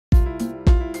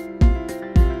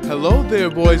Hello there,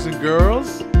 boys and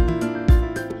girls.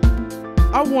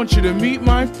 I want you to meet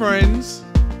my friends,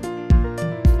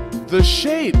 the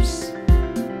shapes.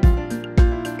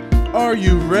 Are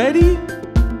you ready?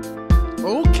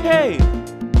 Okay.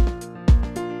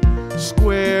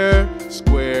 Square,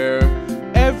 square.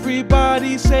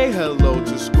 Everybody say hello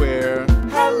to square.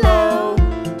 Hello.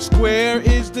 Square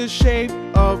is the shape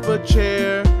of a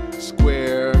chair.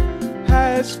 Square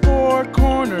has four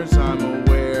corners, I'm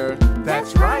aware.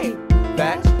 That's right.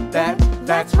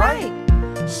 That's right.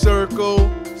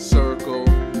 Circle, circle.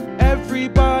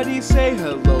 Everybody say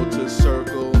hello to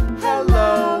circle.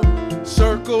 Hello.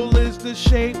 Circle is the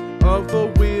shape of a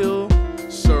wheel.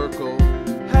 Circle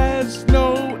has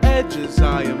no edges,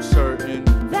 I am certain.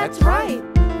 That's right.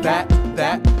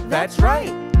 That's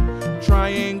right.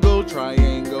 Triangle,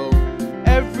 triangle.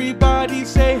 Everybody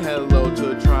say hello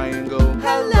to triangle.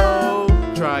 Hello.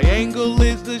 Triangle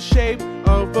is the shape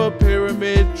of a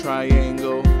pyramid.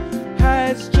 Triangle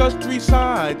has just three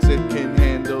sides it can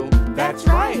handle. That's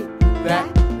right.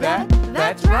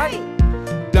 That's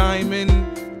right.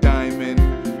 Diamond, diamond.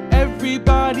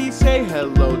 Everybody say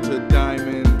hello to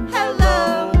diamond.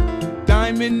 Hello.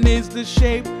 Diamond is the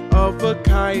shape of a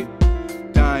kite.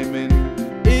 Diamond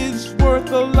is worth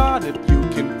a lot if you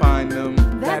can find them.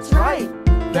 That's right.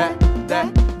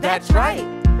 That's right.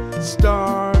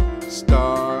 Star,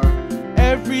 star.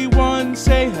 Everyone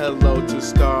say hello to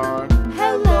star.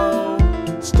 Hello.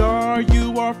 Star,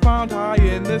 you are found high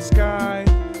in the sky.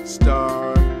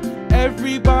 Star,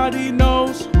 everybody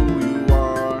knows who you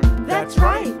are. That's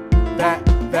right.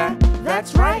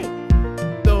 That's right.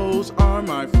 Those are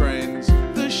my friends,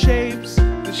 the shapes,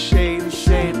 the shapes.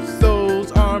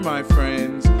 Those are my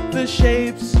friends, the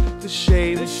shapes, the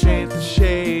shapes, the shapes.